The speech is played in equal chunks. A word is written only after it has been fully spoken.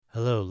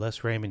Hello,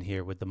 Les Raymond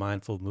here with the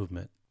Mindful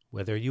Movement.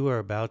 Whether you are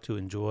about to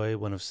enjoy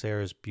one of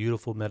Sarah's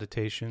beautiful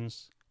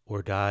meditations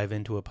or dive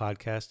into a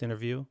podcast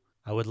interview,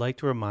 I would like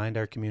to remind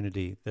our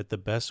community that the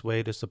best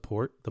way to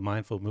support the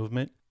Mindful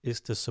Movement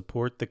is to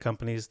support the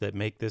companies that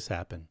make this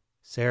happen.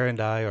 Sarah and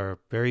I are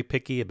very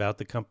picky about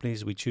the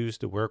companies we choose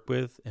to work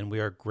with, and we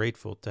are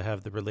grateful to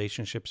have the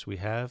relationships we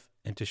have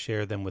and to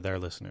share them with our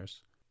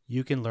listeners.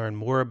 You can learn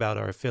more about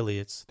our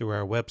affiliates through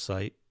our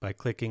website by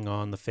clicking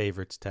on the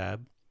Favorites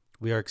tab.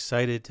 We are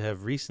excited to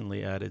have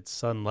recently added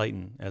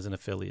Sunlighten as an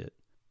affiliate.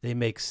 They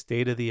make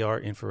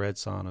state-of-the-art infrared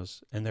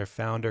saunas, and their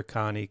founder,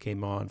 Connie,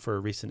 came on for a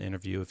recent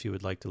interview if you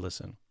would like to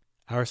listen.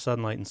 Our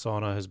Sunlighten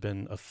sauna has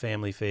been a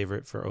family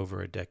favorite for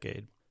over a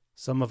decade.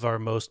 Some of our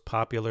most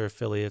popular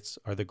affiliates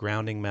are the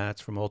grounding mats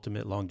from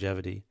Ultimate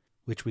Longevity,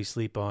 which we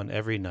sleep on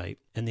every night,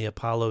 and the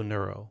Apollo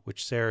Neuro,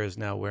 which Sarah is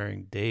now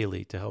wearing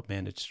daily to help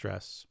manage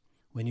stress.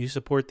 When you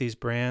support these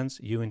brands,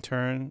 you in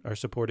turn are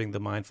supporting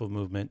the Mindful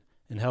Movement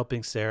and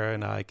helping Sarah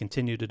and I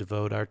continue to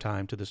devote our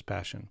time to this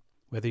passion.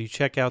 Whether you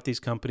check out these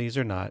companies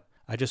or not,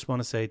 I just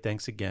want to say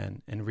thanks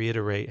again and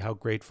reiterate how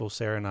grateful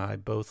Sarah and I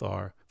both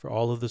are for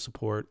all of the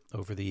support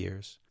over the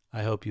years.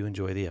 I hope you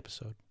enjoy the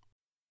episode.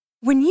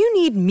 When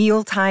you need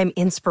mealtime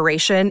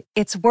inspiration,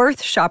 it's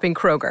worth shopping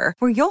Kroger,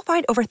 where you'll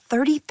find over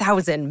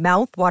 30,000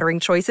 mouth-watering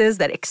choices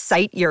that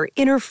excite your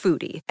inner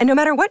foodie. And no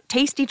matter what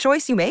tasty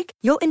choice you make,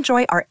 you'll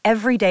enjoy our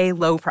everyday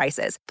low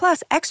prices,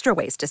 plus extra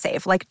ways to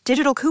save, like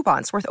digital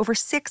coupons worth over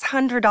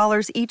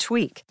 $600 each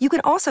week. You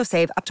can also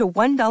save up to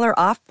 $1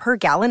 off per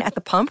gallon at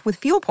the pump with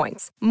fuel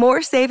points.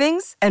 More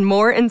savings and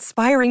more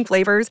inspiring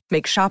flavors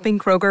make shopping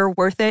Kroger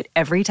worth it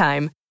every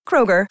time.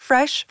 Kroger,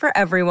 fresh for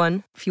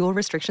everyone. Fuel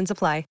restrictions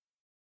apply.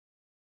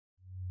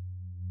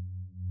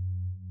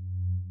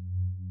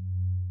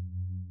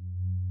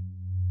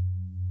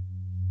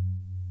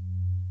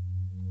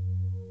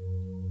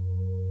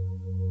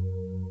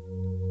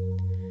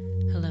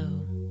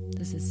 Hello,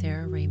 this is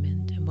Sarah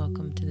Raymond, and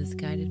welcome to this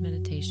guided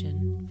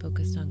meditation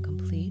focused on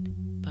complete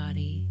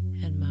body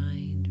and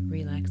mind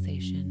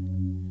relaxation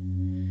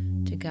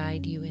to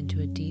guide you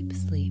into a deep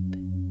sleep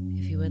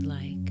if you would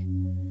like,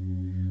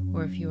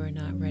 or if you are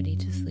not ready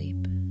to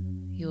sleep,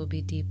 you will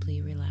be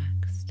deeply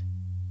relaxed.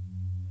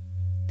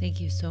 Thank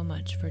you so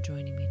much for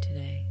joining me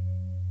today.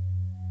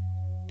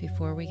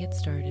 Before we get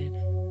started,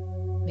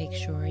 make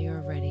sure you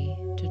are ready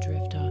to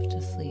drift off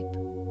to sleep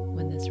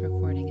when this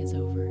recording is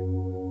over.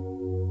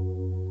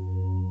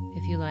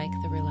 If you like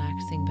the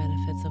relaxing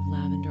benefits of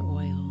lavender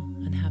oil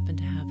and happen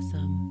to have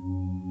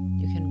some,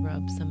 you can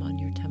rub some on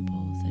your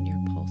temples and your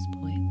pulse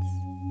points.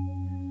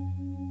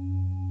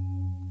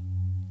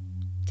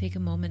 Take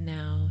a moment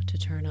now to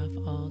turn off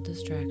all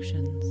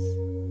distractions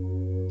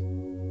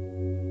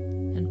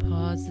and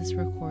pause this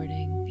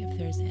recording if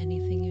there's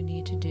anything you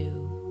need to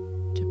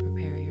do to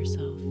prepare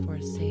yourself for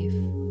a safe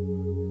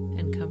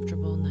and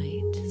comfortable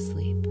night to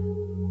sleep.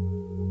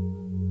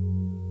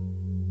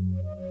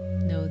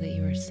 Know that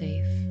you are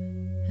safe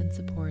and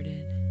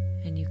supported,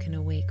 and you can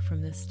awake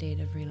from this state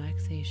of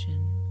relaxation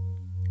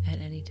at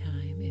any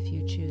time if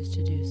you choose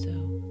to do so.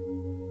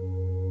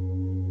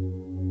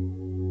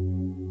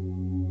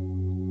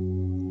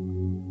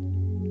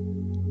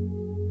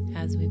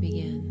 As we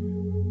begin,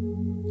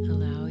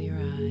 allow your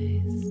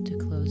eyes to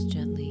close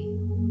gently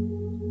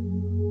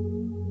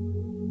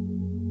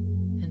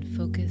and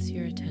focus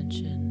your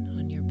attention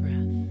on your breath.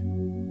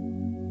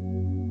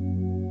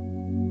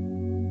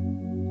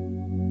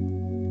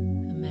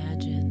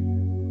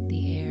 Imagine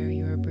the air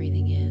you are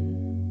breathing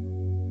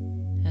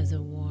in as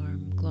a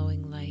warm,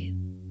 glowing light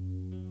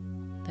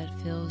that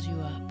fills you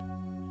up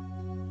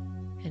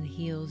and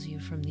heals you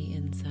from the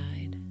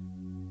inside.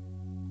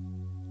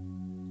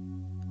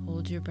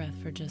 Hold your breath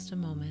for just a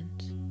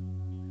moment,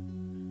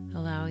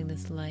 allowing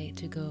this light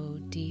to go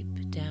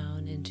deep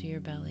down into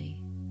your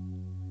belly,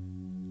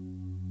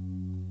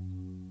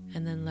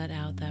 and then let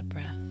out that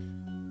breath,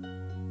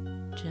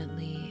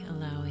 gently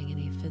allowing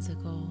any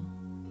physical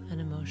and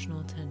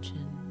emotional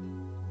tension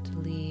to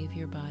leave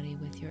your body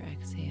with your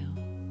exhale.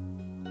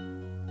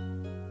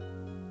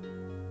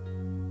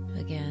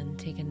 Again,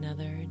 take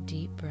another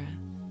deep breath.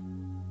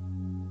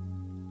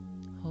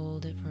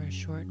 Hold it for a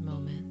short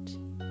moment.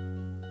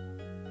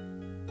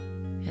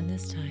 And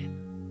this time,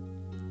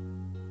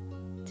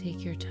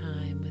 take your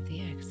time with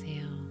the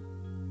exhale,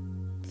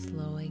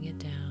 slowing it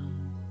down.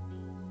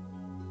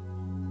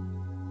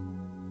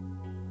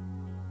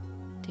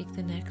 Take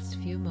the next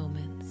few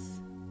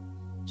moments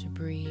to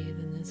breathe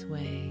in this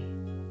way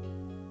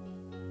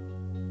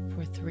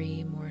for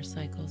 3 more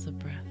cycles of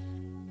breath.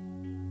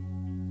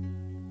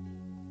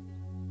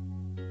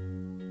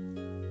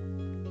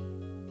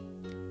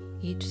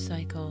 Each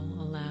cycle,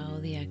 allow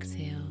the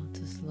exhale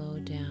to slow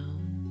down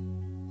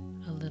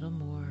a little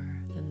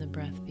more than the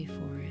breath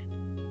before it,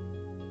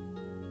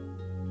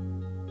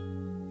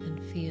 and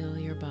feel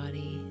your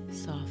body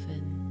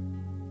soften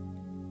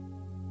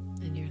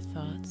and your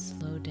thoughts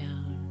slow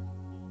down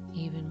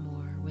even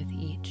more with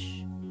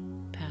each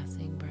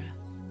passing breath.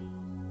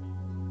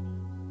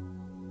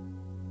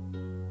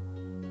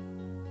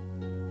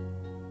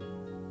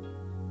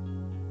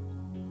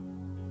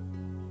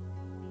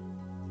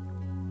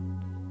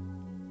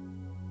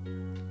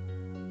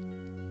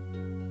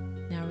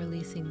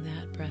 releasing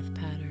that breath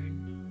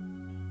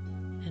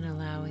pattern and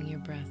allowing your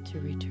breath to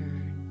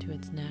return to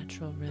its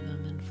natural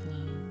rhythm and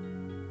flow.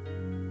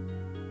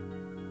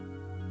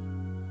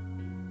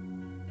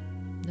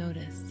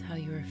 Notice how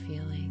you are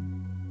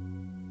feeling,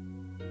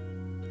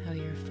 how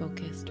your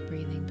focused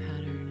breathing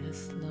pattern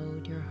has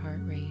slowed your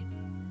heart rate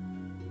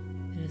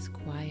and has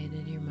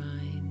quieted your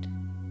mind.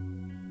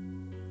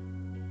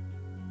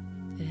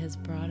 It has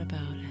brought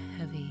about a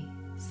heavy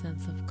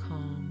sense of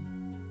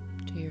calm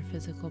to your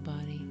physical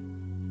body.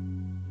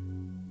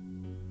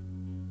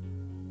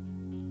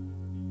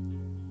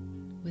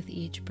 With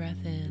each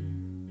breath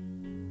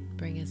in,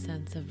 bring a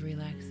sense of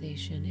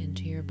relaxation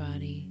into your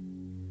body.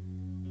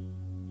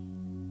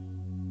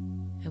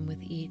 And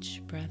with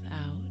each breath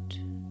out,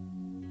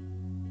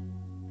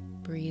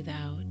 breathe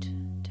out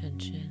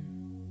tension.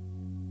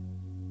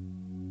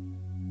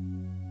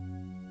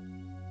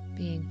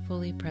 Being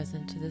fully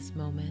present to this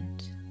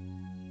moment,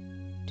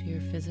 to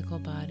your physical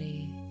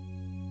body,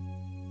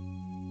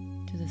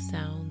 to the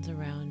sounds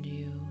around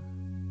you,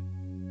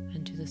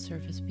 and to the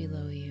surface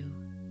below you.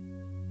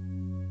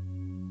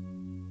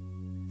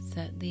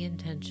 Set the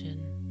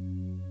intention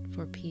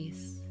for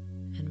peace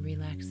and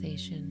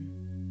relaxation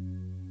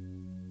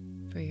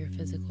for your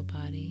physical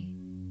body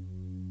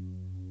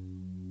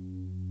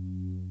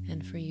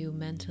and for you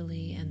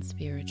mentally and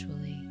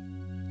spiritually.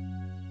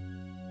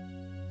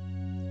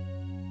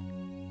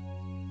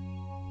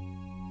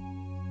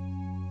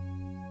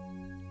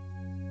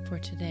 For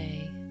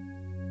today,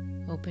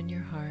 open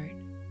your heart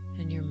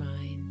and your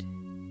mind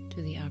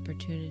to the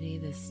opportunity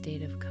this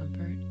state of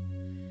comfort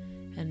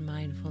and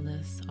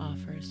mindfulness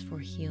offers for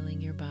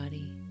healing your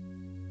body.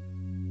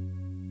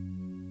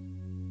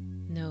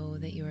 Know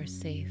that you are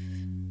safe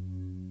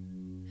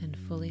and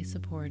fully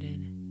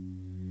supported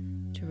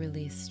to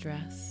release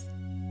stress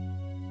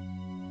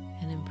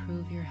and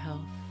improve your health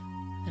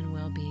and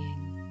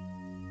well-being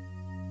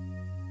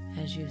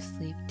as you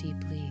sleep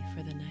deeply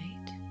for the night.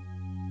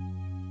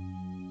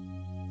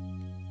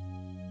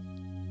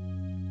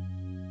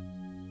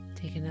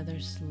 Take another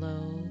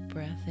slow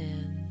breath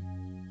in,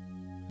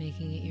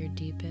 making it your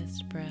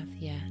deepest breath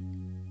yet.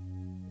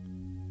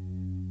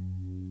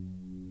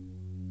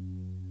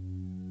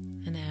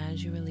 And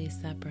as you release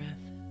that breath,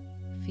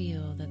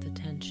 feel that the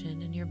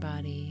tension in your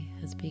body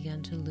has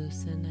begun to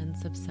loosen and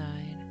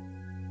subside.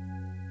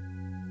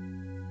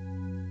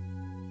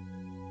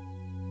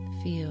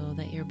 Feel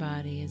that your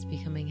body is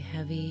becoming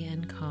heavy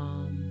and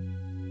calm.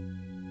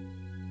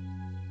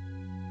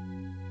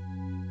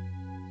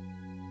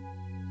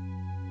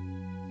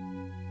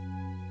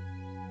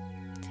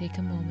 Take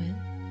a moment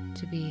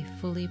to be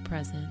fully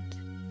present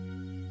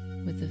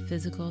with the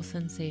physical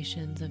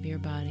sensations of your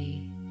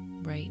body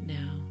right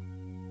now.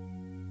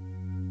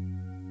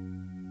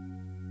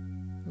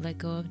 Let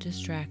go of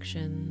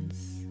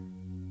distractions.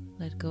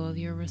 Let go of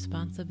your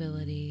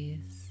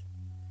responsibilities.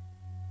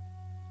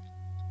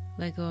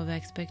 Let go of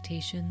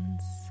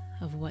expectations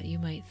of what you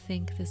might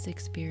think this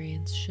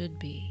experience should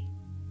be,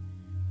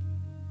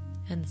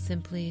 and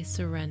simply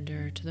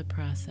surrender to the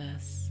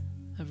process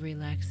of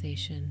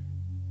relaxation.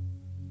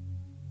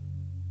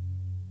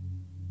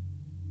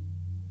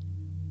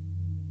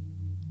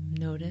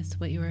 Notice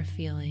what you are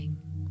feeling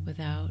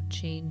without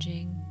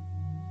changing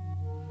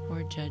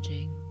or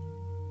judging.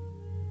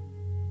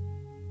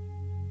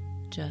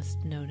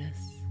 Just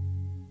notice.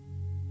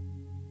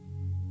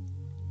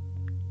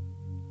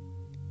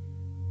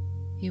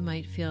 You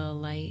might feel a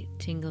light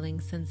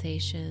tingling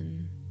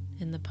sensation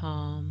in the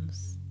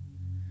palms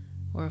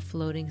or a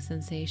floating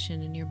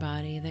sensation in your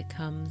body that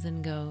comes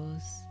and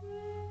goes.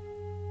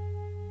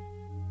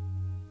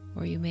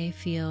 Or you may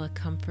feel a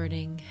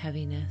comforting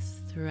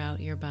heaviness throughout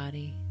your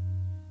body.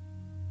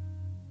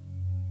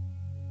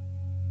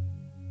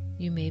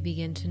 You may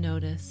begin to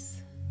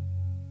notice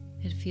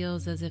it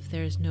feels as if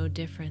there's no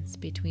difference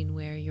between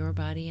where your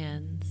body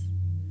ends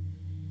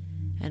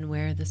and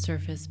where the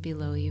surface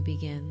below you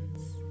begins.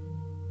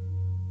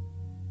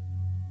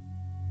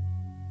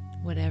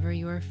 Whatever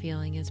you are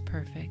feeling is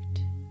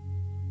perfect,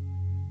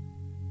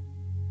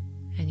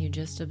 and you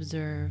just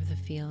observe the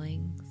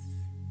feelings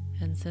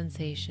and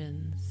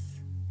sensations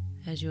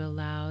as you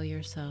allow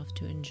yourself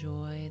to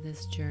enjoy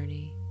this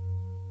journey.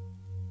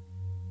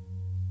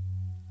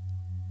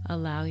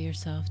 Allow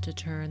yourself to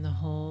turn the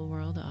whole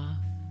world off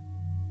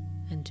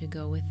and to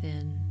go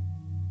within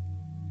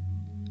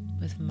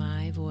with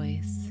my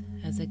voice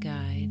as a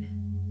guide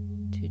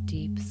to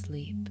deep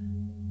sleep.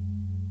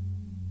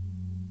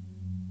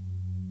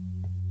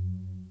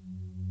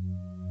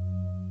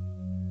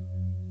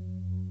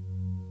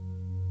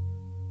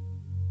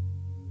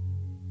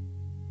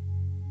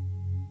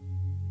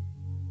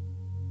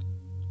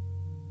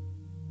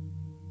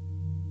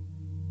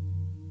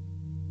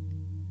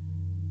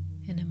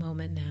 In a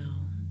moment now,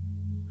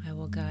 I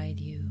will guide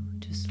you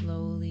to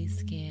slowly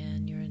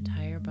scan your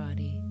entire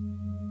body,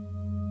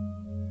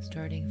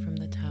 starting from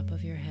the top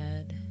of your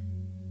head,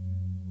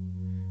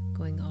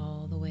 going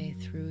all the way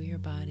through your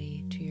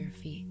body to your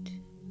feet.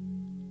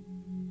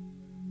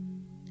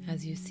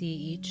 As you see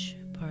each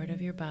part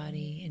of your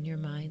body in your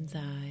mind's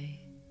eye,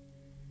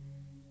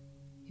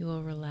 you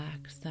will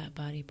relax that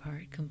body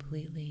part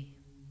completely.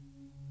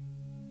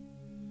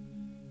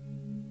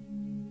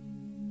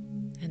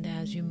 And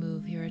as you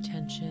move your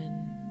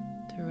attention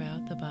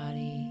throughout the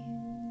body,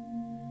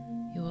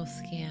 you will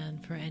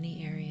scan for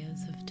any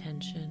areas of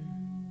tension,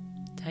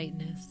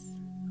 tightness,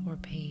 or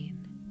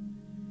pain.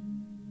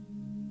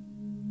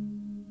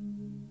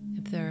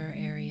 If there are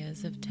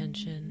areas of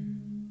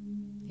tension,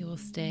 you will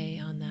stay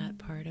on that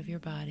part of your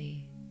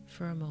body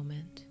for a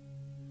moment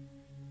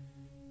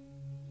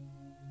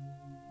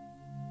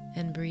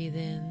and breathe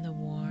in the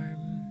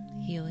warm,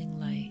 healing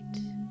light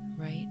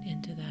right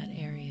into that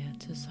area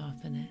to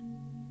soften it.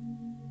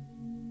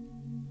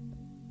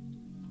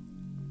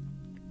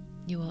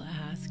 You will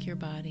ask your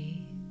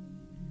body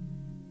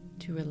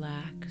to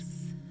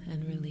relax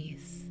and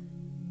release.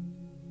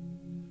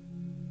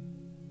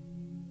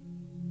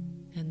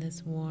 And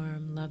this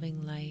warm,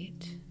 loving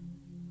light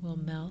will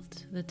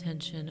melt the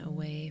tension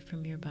away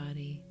from your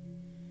body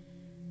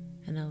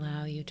and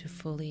allow you to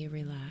fully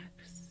relax.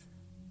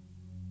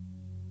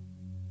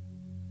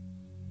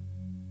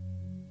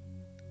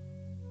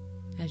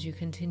 As you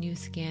continue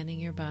scanning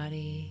your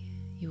body,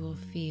 you will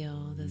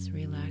feel this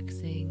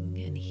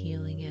relaxing and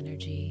healing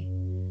energy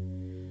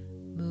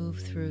move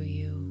through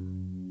you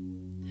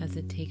as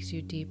it takes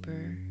you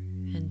deeper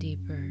and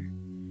deeper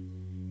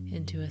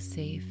into a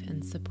safe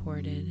and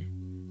supported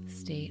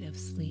state of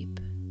sleep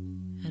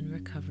and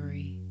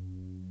recovery.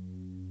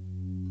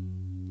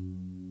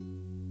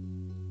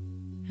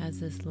 As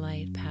this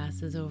light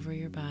passes over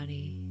your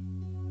body,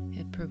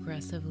 it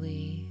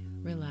progressively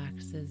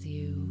relaxes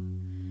you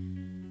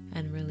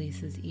and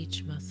releases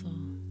each muscle,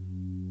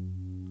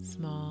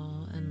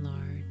 small and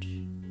large.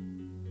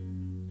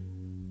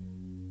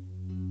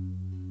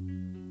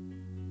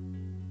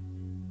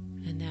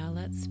 And now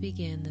let's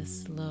begin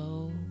this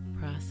slow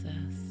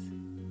process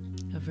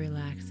of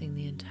relaxing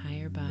the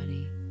entire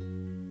body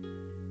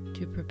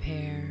to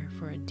prepare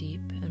for a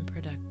deep and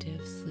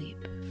productive sleep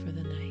for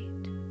the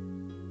night.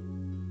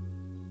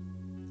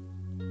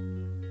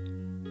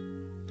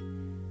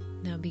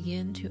 Now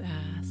begin to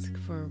ask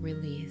for a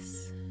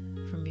release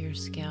from your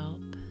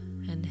scalp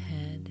and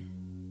head,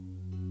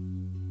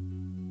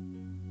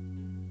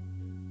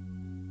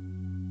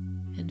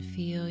 and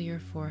feel your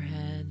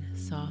forehead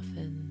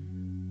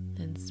soften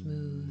and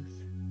smooth.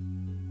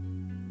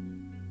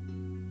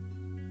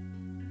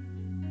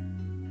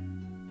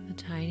 The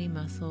tiny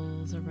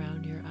muscles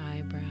around your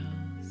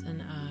eyebrows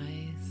and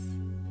eyes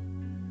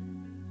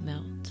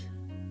melt,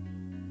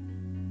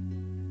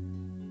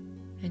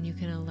 and you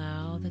can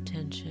allow the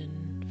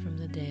tension from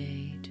the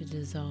day to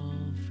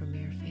dissolve from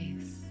your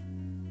face.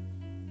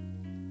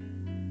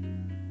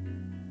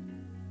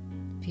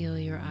 Feel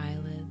your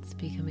eyelids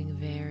becoming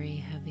very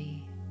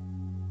heavy.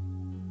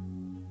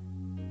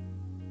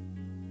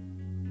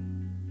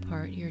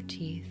 Part your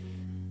teeth,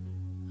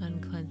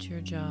 unclench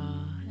your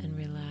jaw, and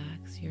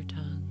relax your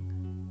tongue.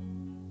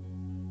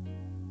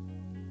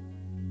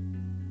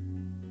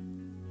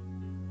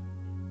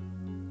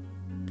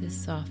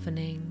 This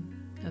softening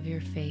of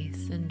your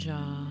face and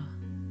jaw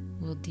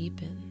will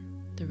deepen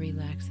the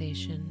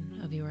relaxation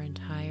of your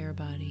entire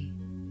body.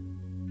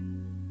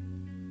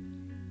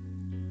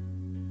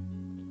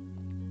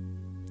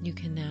 You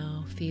can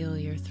now feel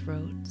your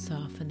throat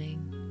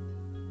softening,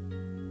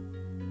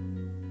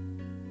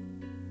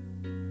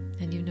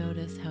 and you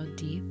notice how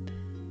deep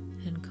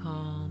and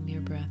calm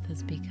your breath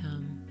has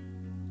become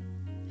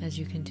as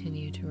you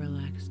continue to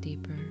relax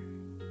deeper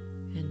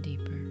and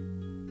deeper.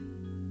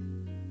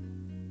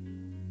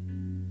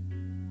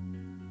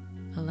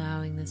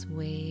 Allowing this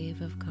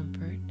wave of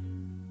comfort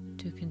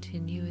to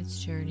continue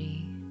its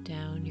journey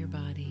down your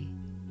body.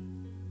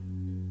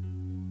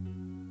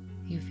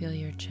 You feel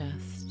your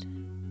chest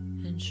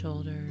and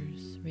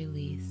shoulders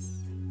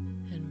release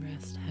and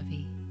rest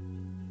heavy.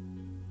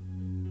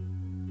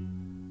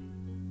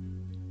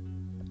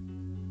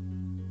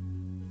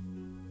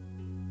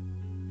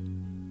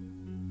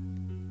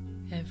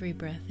 Every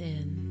breath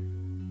in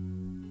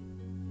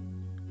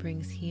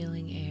brings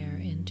healing air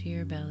into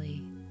your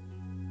belly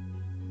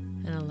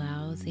and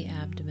allows the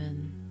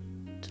abdomen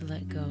to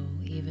let go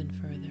even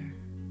further.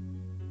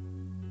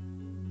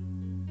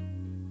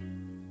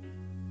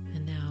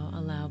 And now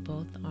allow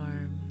both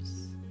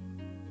arms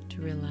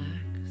to relax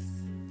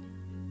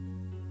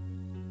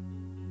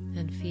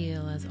and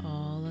feel as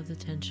all of the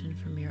tension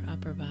from your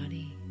upper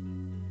body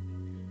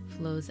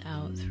flows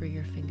out through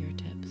your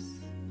fingertips.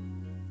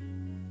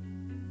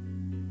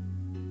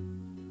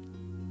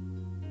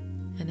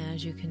 And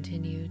as you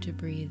continue to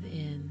breathe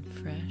in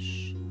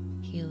fresh,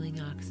 healing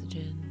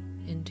oxygen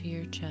into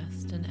your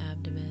chest and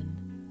abdomen,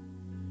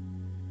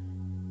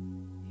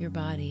 your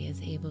body is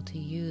able to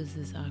use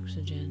this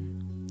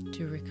oxygen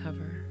to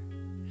recover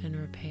and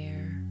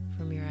repair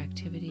from your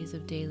activities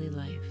of daily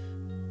life.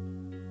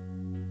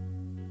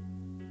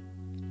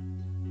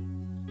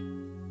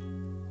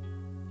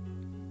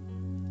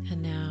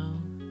 And now,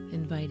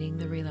 inviting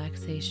the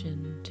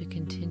relaxation to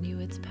continue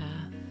its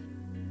path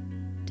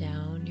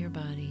down your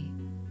body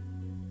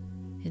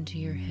into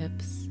your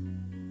hips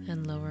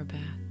and lower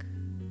back.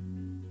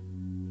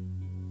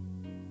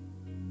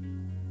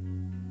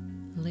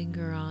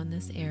 linger on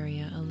this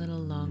area a little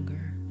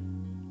longer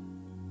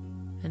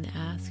and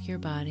ask your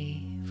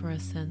body for a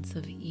sense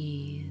of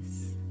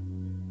ease.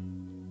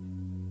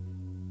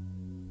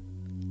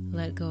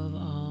 Let go of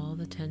all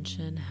the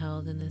tension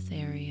held in this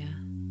area.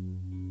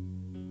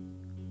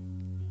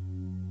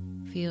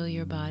 Feel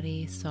your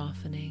body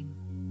softening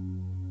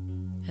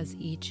as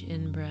each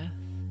in-breath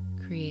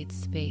creates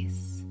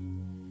space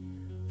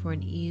for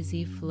an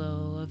easy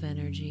flow of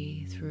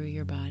energy through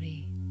your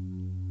body.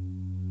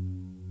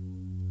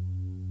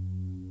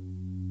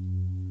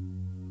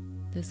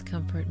 This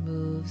comfort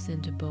moves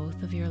into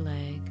both of your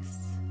legs,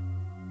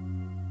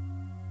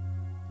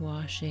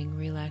 washing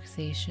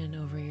relaxation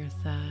over your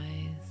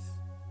thighs,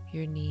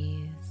 your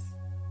knees,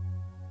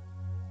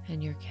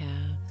 and your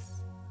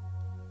calves.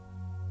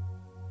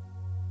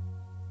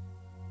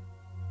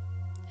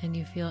 And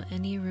you feel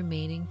any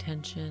remaining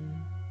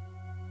tension,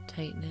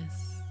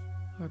 tightness,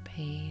 or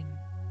pain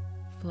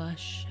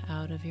flush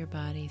out of your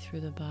body through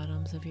the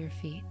bottoms of your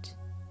feet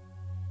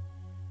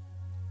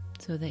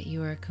so that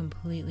you are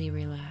completely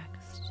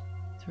relaxed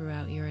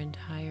throughout your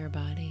entire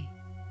body.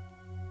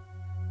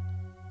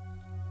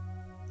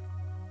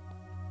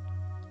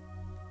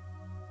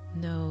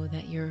 Know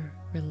that your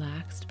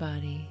relaxed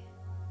body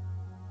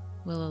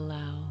will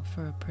allow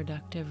for a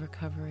productive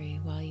recovery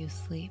while you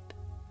sleep,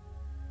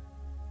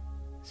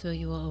 so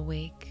you will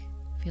awake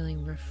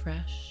feeling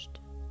refreshed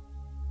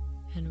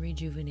and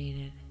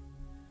rejuvenated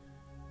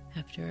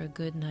after a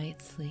good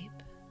night's sleep.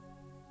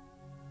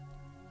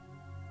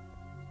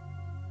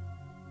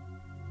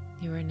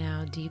 You are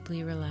now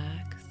deeply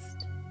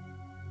relaxed,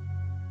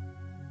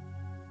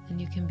 and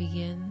you can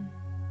begin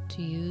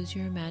to use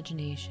your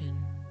imagination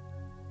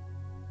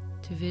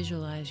to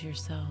visualize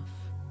yourself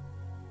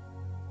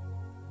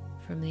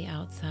from the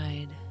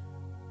outside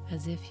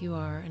as if you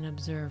are an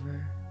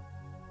observer,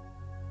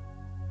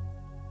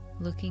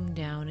 looking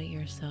down at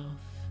yourself,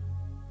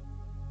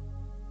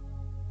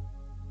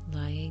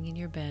 lying in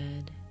your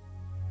bed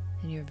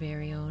in your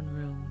very own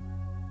room.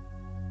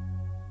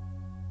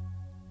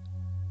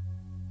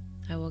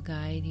 I will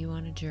guide you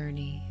on a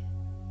journey,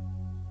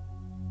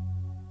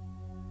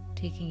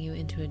 taking you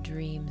into a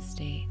dream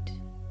state,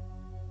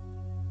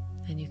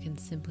 and you can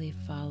simply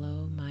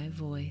follow my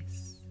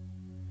voice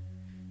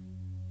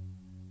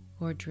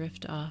or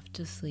drift off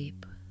to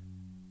sleep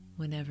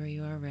whenever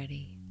you are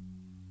ready.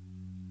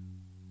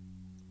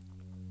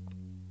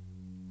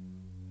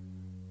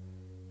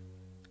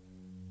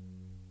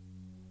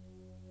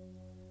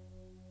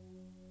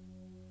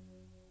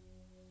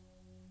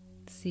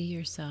 See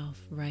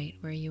yourself right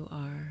where you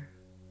are,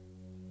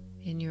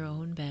 in your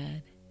own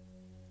bed,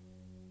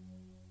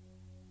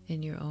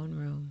 in your own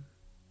room.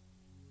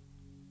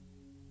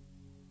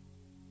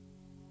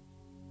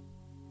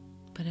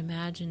 But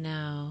imagine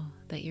now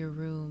that your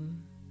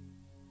room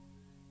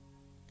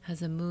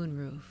has a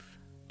moonroof,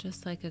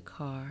 just like a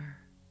car.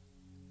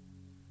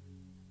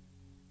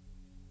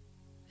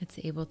 It's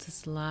able to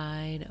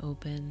slide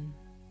open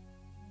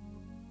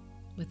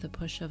with the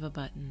push of a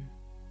button.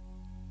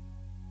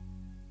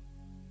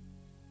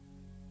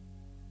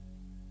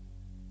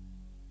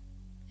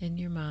 In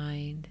your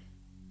mind,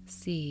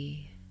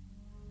 see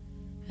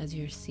as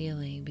your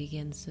ceiling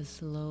begins to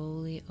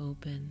slowly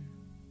open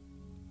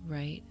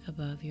right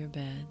above your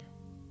bed,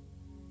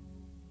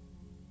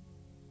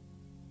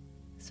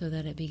 so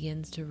that it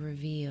begins to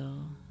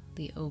reveal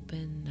the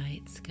open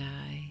night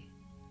sky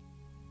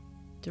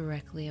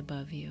directly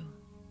above you.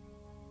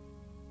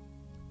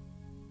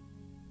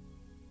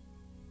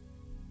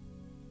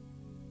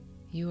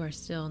 You are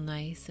still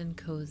nice and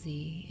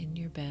cozy in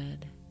your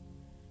bed,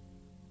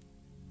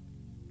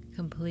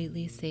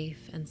 completely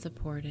safe and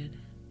supported.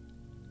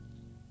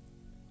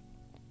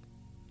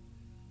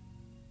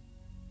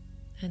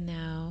 And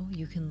now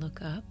you can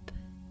look up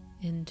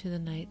into the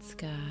night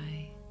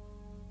sky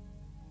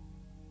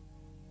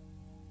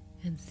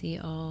and see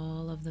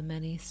all of the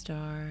many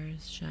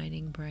stars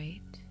shining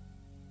bright.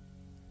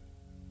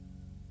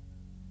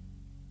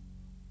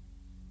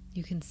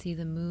 You can see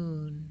the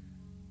moon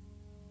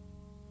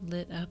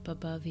lit up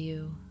above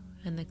you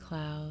and the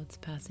clouds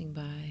passing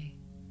by.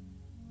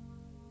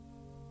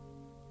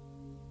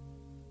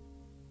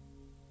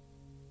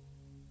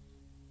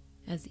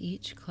 As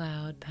each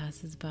cloud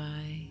passes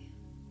by,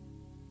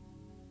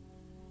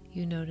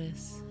 you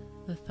notice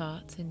the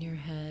thoughts in your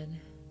head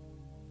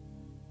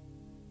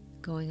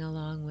going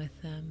along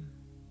with them,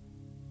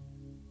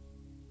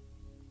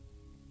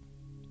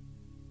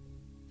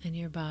 and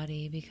your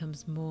body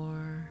becomes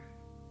more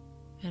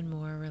and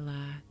more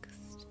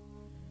relaxed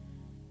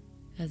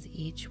as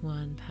each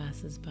one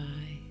passes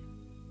by.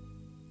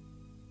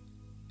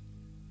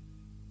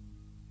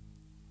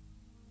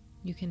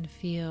 You can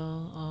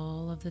feel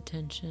all of the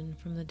tension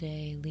from the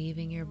day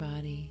leaving your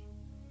body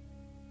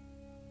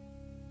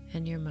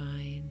and your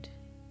mind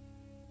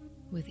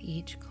with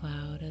each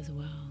cloud as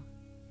well.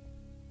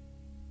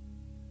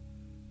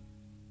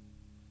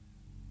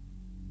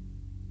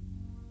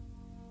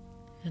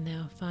 And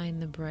now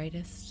find the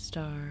brightest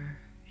star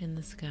in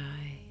the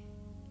sky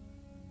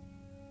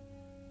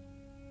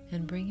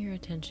and bring your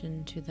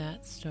attention to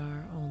that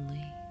star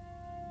only.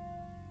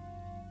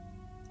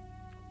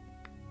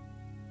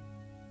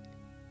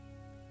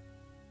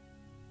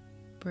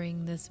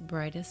 Bring this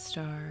brightest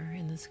star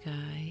in the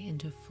sky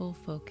into full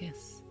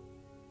focus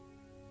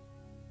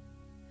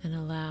and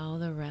allow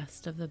the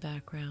rest of the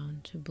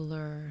background to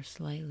blur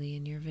slightly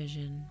in your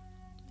vision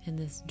in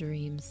this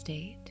dream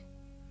state.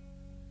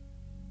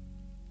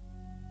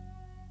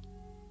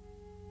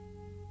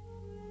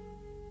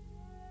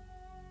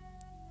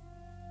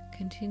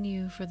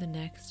 Continue for the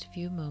next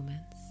few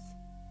moments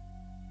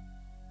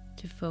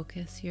to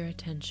focus your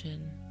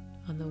attention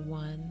on the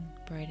one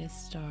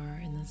brightest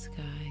star in the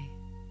sky.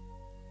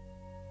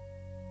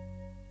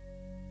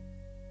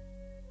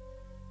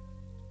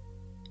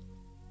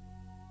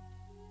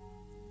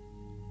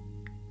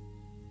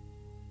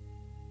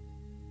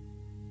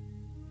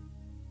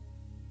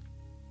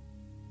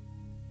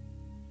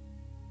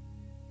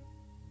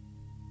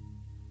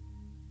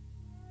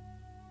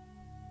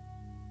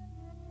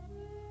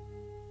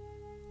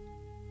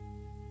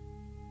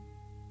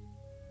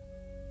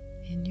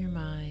 In your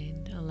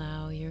mind,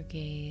 allow your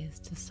gaze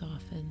to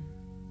soften,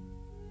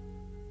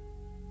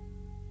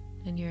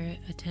 and your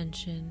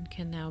attention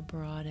can now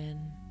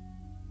broaden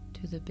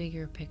to the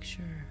bigger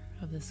picture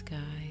of the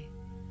sky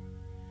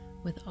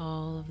with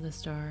all of the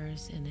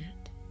stars in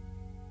it.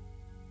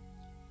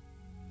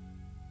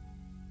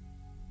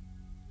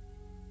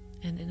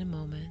 And in a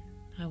moment,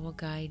 I will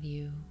guide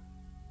you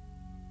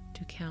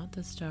to count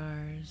the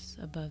stars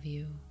above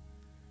you,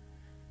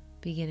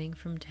 beginning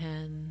from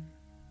 10,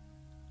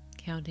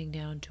 counting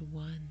down to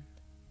 1.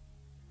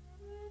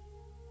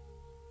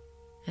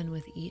 And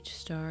with each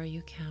star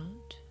you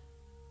count,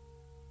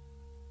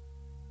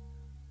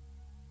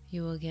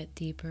 you will get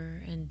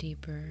deeper and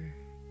deeper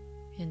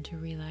into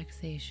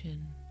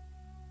relaxation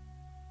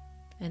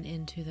and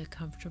into the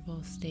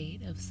comfortable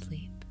state of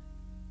sleep.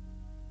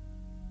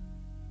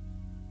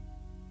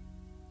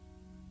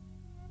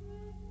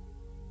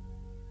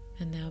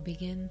 And now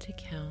begin to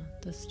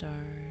count the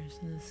stars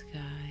in the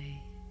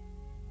sky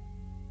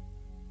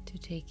to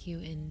take you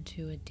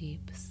into a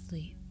deep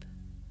sleep.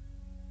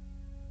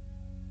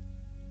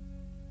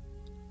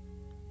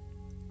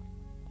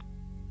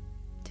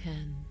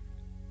 10.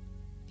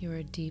 You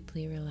are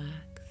deeply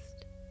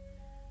relaxed.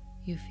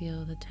 You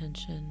feel the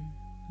tension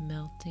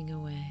melting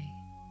away.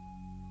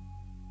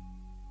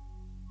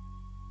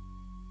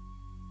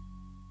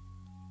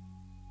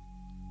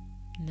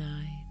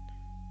 9.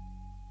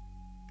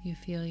 You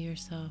feel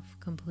yourself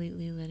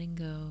completely letting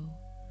go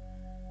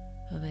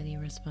of any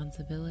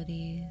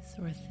responsibilities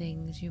or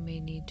things you may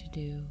need to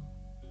do,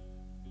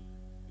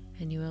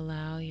 and you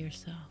allow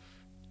yourself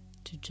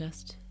to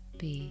just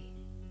be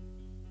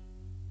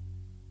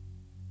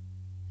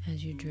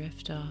as you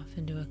drift off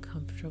into a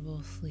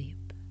comfortable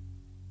sleep.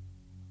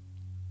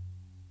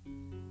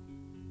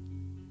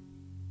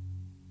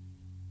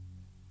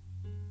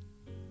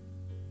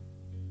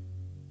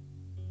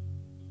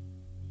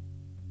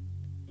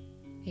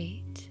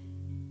 8.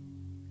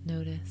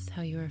 Notice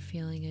how you are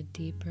feeling a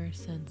deeper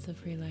sense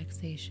of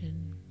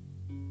relaxation.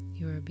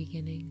 You are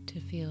beginning to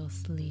feel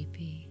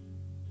sleepy.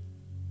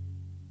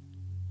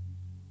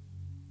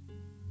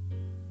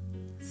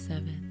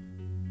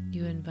 7.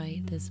 You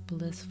invite this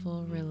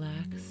blissful,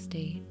 relaxed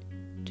state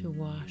to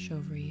wash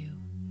over you.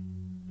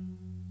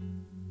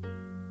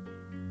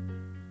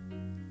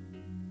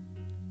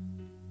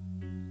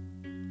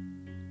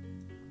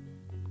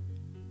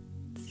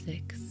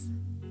 6.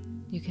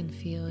 You can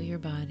feel your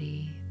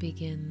body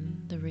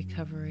begin the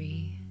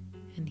recovery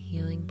and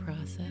healing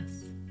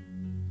process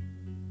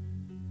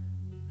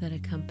that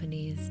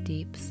accompanies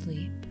deep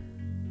sleep.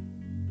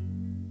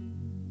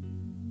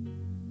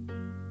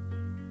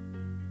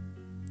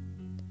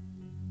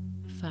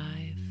 5.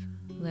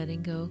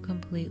 Letting go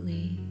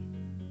completely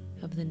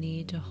of the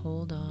need to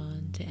hold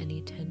on to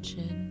any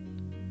tension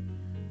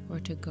or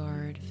to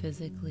guard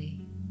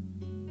physically.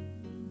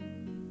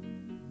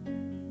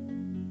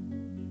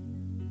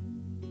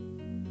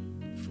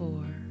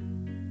 4.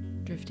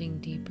 Drifting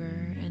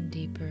deeper and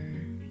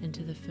deeper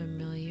into the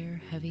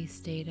familiar heavy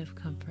state of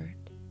comfort.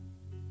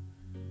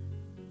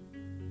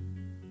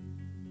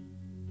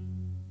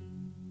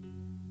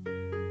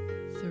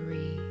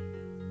 3.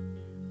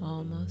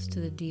 Almost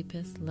to the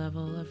deepest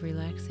level of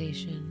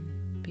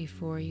relaxation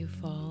before you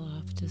fall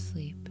off to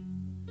sleep.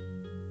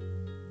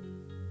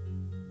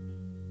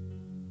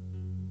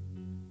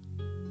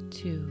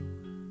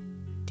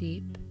 2.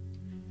 Deep,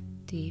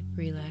 deep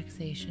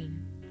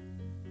relaxation.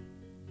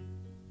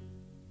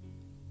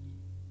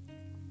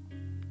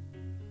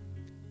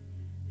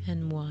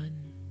 And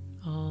 1,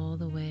 all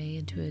the way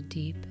into a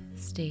deep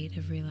state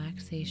of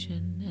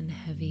relaxation and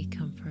heavy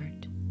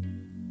comfort.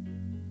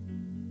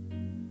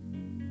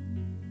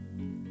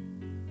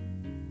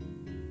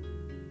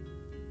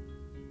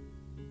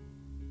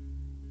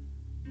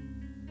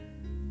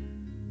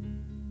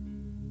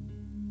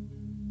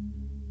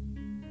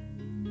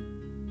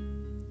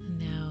 And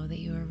now that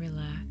you are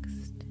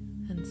relaxed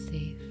and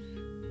safe,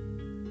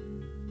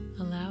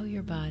 allow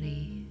your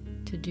body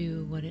to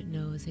do what it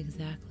knows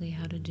exactly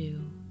how to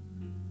do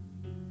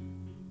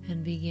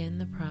and begin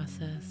the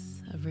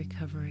process of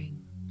recovering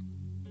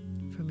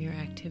from your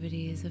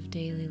activities of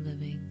daily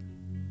living.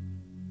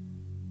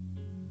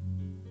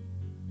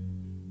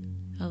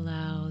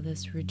 Allow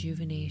this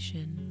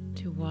rejuvenation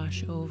to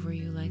wash over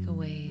you like a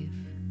wave.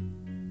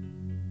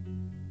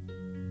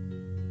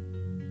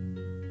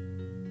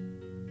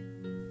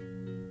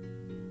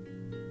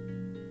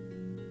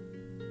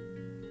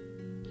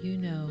 You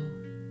know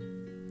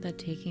that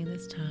taking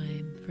this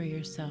time for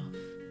yourself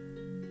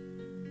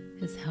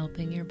is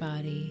helping your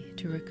body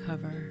to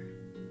recover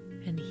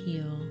and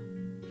heal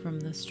from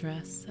the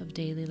stress of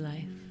daily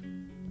life.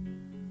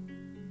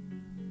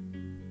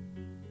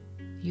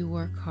 You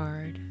work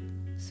hard,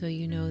 so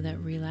you know that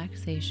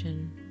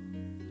relaxation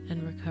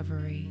and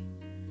recovery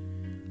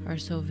are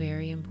so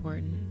very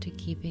important to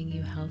keeping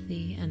you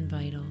healthy and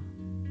vital.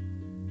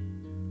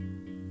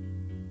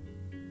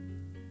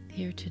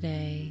 Here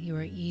today, you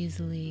are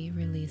easily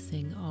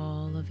releasing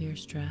all of your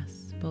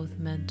stress, both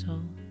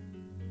mental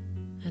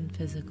and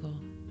physical.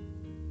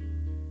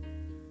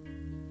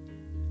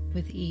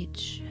 With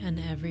each and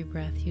every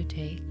breath you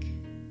take,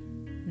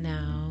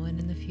 now and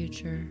in the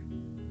future,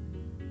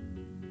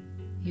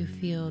 you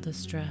feel the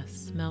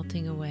stress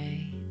melting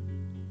away,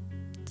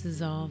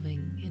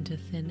 dissolving into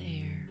thin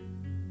air.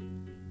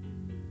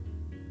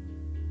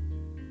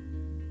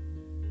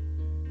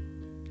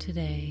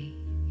 Today,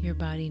 your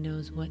body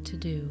knows what to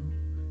do,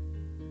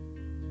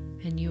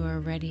 and you are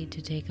ready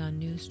to take on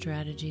new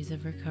strategies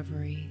of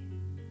recovery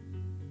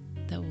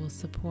that will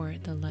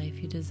support the life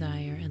you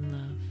desire and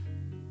love.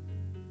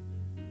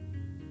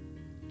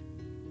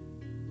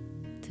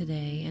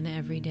 Today and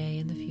every day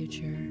in the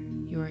future,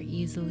 you are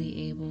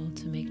easily able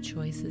to make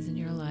choices in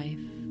your life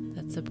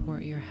that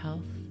support your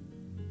health,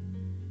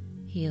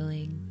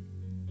 healing,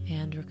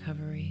 and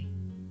recovery.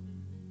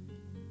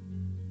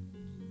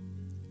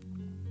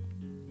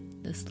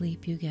 The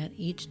sleep you get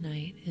each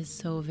night is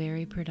so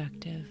very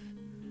productive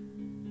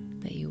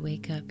that you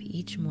wake up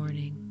each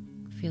morning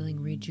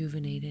feeling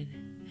rejuvenated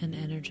and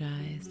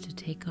energized to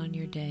take on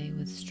your day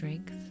with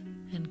strength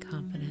and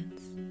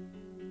confidence.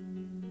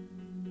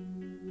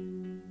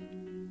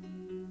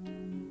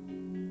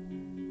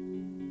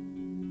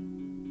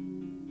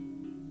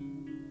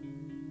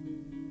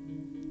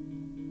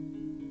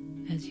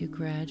 As you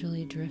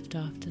gradually drift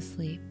off to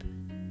sleep,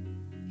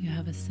 you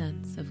have a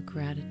sense of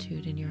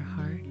gratitude in your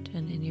heart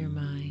and in your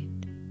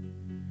mind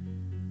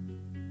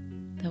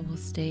that will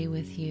stay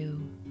with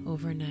you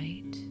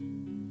overnight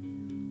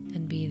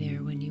and be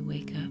there when you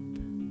wake up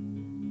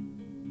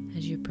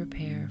as you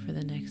prepare for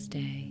the next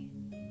day.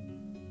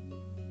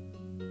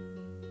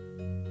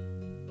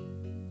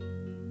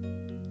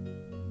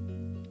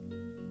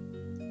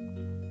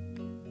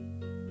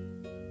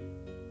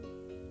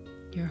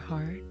 Your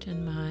heart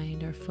and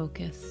mind are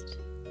focused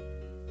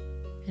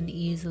and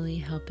easily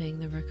helping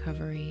the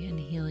recovery and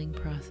healing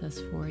process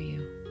for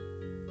you.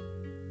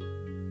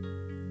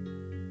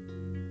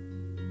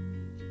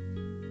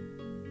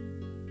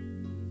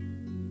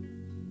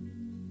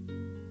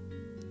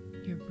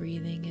 Your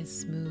breathing is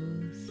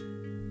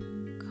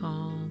smooth,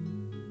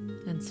 calm,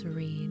 and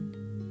serene,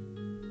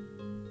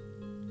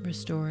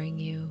 restoring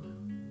you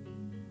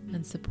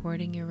and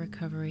supporting your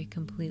recovery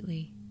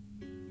completely.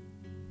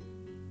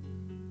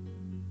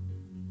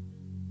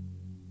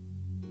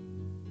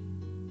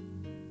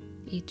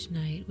 Each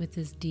night with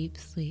this deep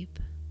sleep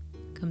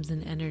comes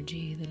an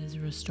energy that is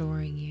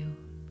restoring you,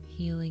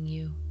 healing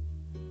you,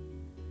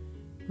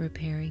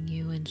 repairing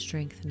you, and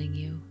strengthening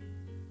you.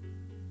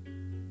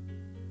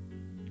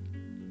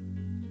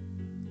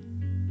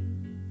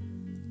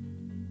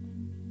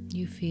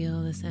 You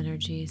feel this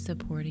energy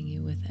supporting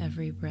you with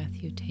every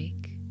breath you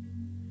take.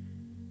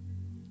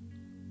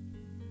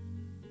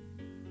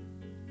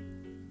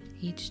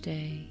 Each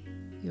day,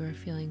 you are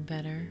feeling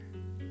better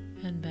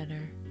and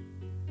better.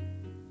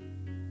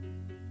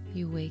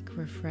 You wake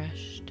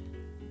refreshed,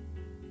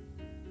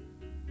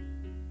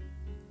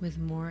 with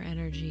more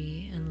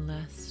energy and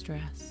less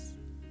stress.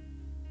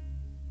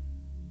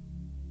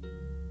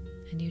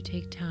 And you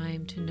take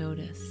time to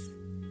notice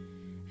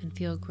and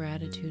feel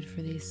gratitude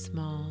for these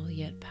small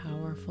yet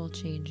powerful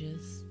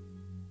changes.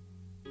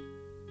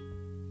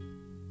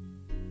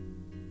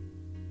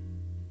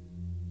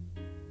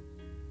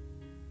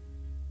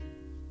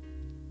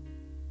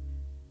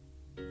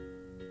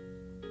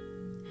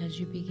 As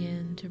you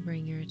begin to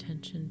bring your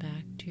attention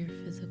back to your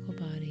physical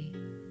body,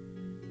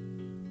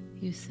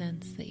 you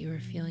sense that you are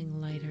feeling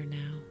lighter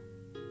now,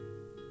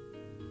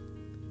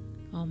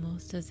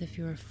 almost as if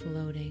you are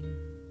floating,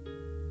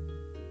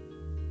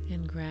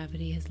 and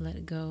gravity has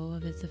let go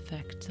of its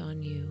effects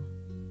on you.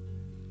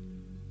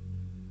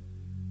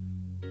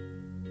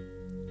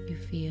 You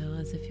feel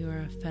as if you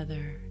are a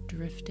feather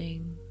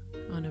drifting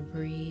on a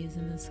breeze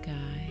in the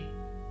sky.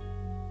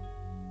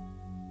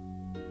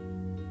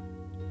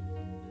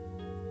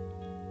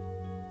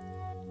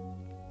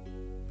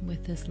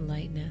 With this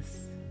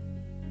lightness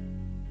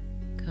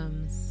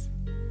comes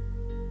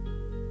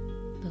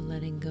the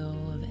letting go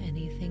of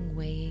anything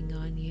weighing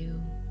on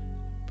you,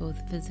 both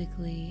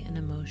physically and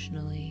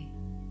emotionally.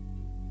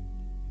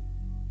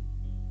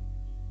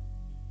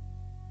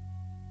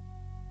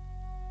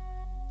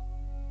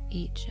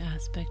 each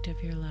aspect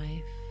of your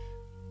life.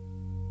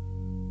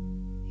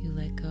 You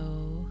let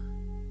go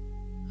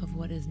of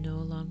what is no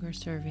longer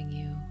serving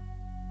you,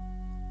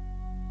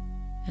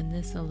 and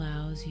this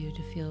allows you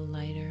to feel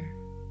lighter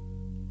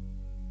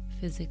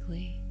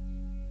physically,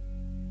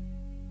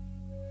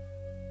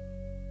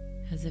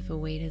 as if a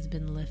weight has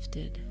been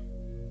lifted,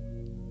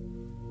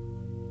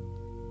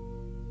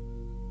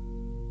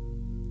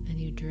 and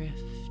you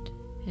drift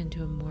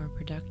into a more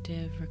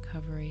productive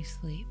recovery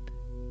sleep.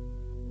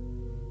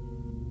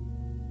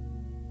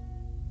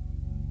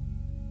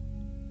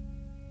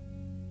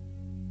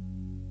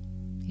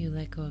 You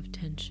let go of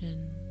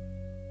tension,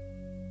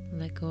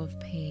 let go of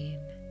pain,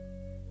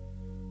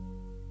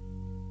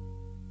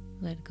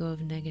 let go of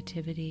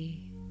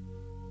negativity,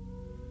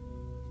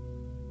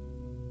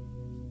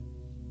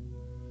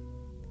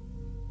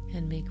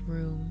 and make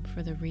room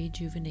for the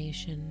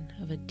rejuvenation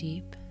of a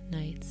deep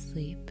night's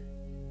sleep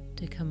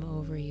to come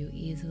over you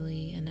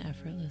easily and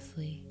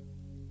effortlessly.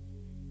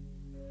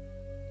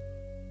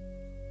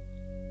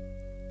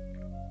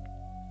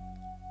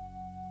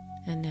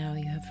 And now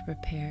you have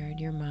prepared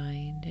your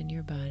mind and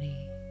your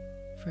body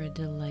for a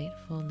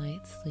delightful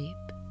night's sleep.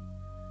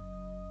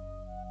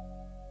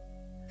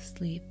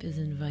 Sleep is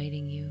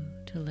inviting you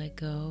to let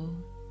go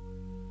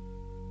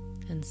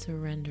and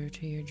surrender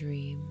to your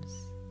dreams.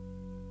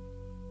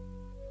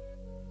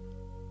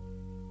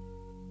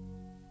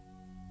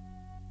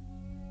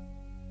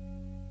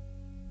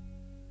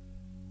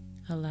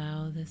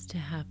 Allow this to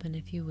happen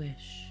if you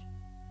wish,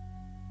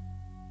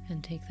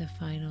 and take the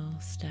final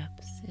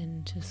steps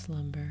into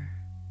slumber.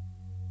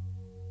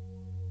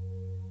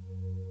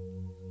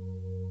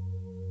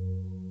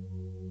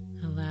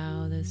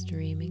 Allow this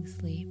dreaming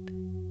sleep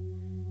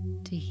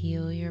to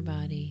heal your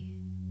body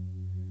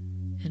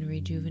and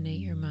rejuvenate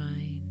your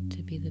mind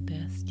to be the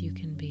best you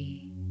can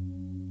be.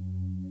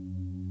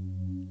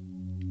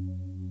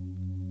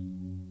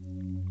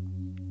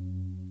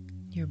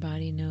 Your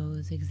body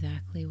knows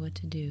exactly what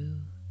to do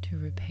to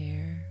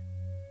repair,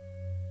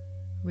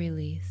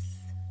 release,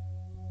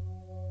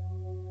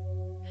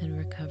 and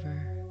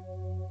recover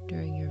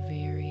during your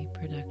very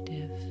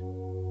productive,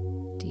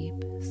 deep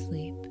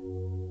sleep.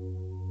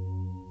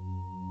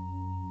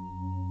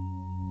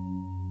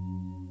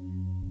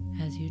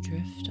 As you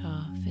drift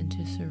off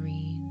into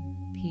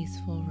serene,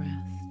 peaceful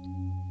rest,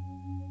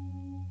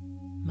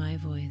 my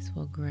voice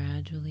will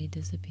gradually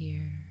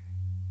disappear,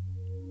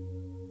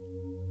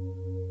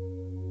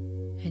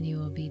 and you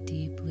will be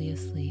deeply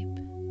asleep.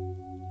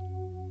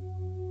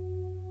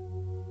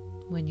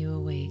 When you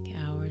awake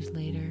hours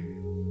later,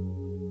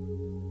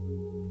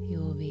 you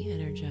will be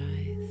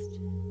energized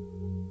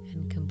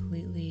and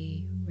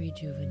completely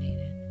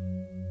rejuvenated.